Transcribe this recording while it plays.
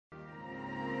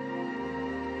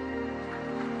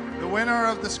winner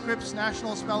of the Scripps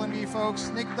National Spelling Bee, folks,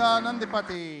 Snighdha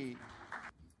Nandipati.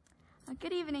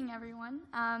 Good evening, everyone.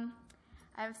 I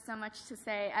have so much to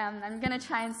say. I'm going to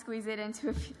try and squeeze it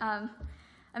into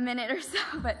a minute or so,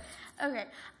 but okay.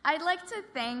 I'd like to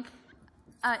thank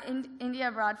India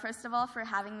Abroad, first of all, for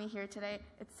having me here today.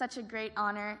 It's such a great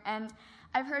honor, and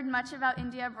I've heard much about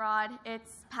India Abroad,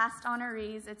 its past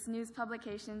honorees, its news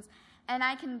publications, and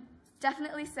I can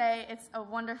definitely say it's a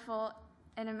wonderful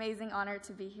and amazing honor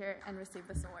to be here and receive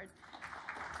this award.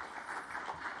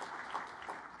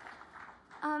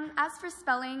 As for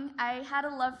spelling, I had a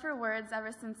love for words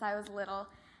ever since I was little,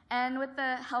 and with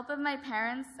the help of my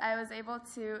parents, I was able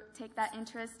to take that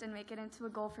interest and make it into a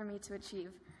goal for me to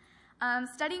achieve.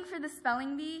 Studying for the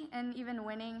spelling bee and even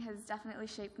winning has definitely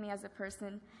shaped me as a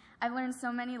person. I've learned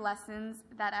so many lessons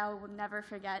that I will never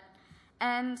forget,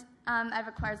 and I've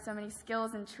acquired so many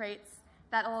skills and traits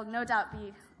that will no doubt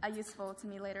be useful to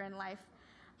me later in life.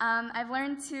 I've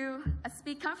learned to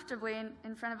speak comfortably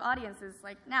in front of audiences,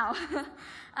 like now.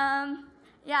 I've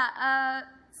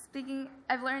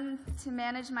learned to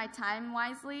manage my time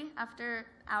wisely after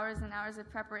hours and hours of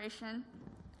preparation.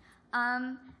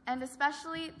 And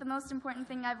especially, the most important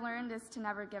thing I've learned is to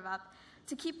never give up,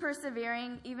 to keep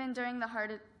persevering even during the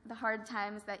hard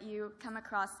times that you come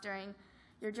across during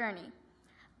your journey.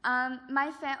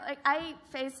 I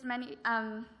faced many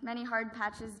hard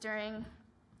patches during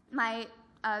my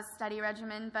study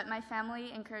regimen, but my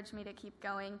family encouraged me to keep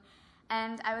going,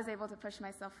 and I was able to push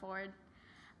myself forward.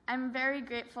 I'm very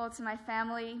grateful to my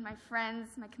family, my friends,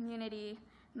 my community,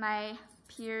 my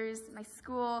peers, my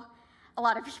school, a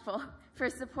lot of people, for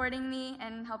supporting me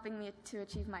and helping me to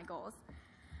achieve my goals.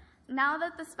 Now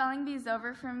that the spelling bee is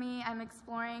over for me, I'm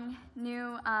exploring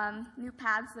new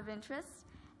paths of interest,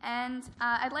 and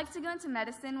I'd like to go into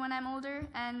medicine when I'm older,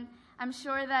 and I'm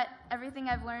sure that everything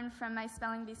I've learned from my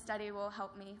spelling bee study will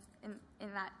help me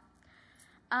in that.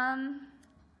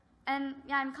 And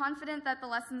yeah, I'm confident that the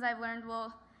lessons I've learned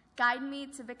will guide me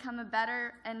to become a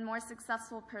better and more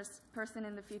successful person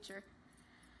in the future.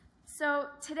 So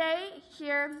today,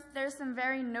 here, there's some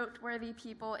very noteworthy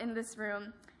people in this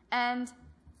room, and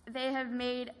they have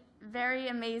made very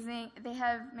amazing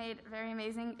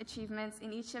achievements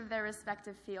in each of their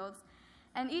respective fields.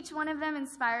 And each one of them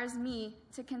inspires me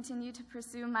to continue to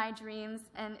pursue my dreams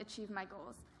and achieve my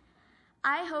goals.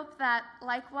 I hope that,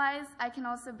 likewise, I can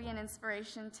also be an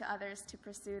inspiration to others to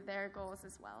pursue their goals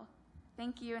as well.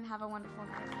 Thank you, and have a wonderful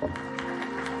night.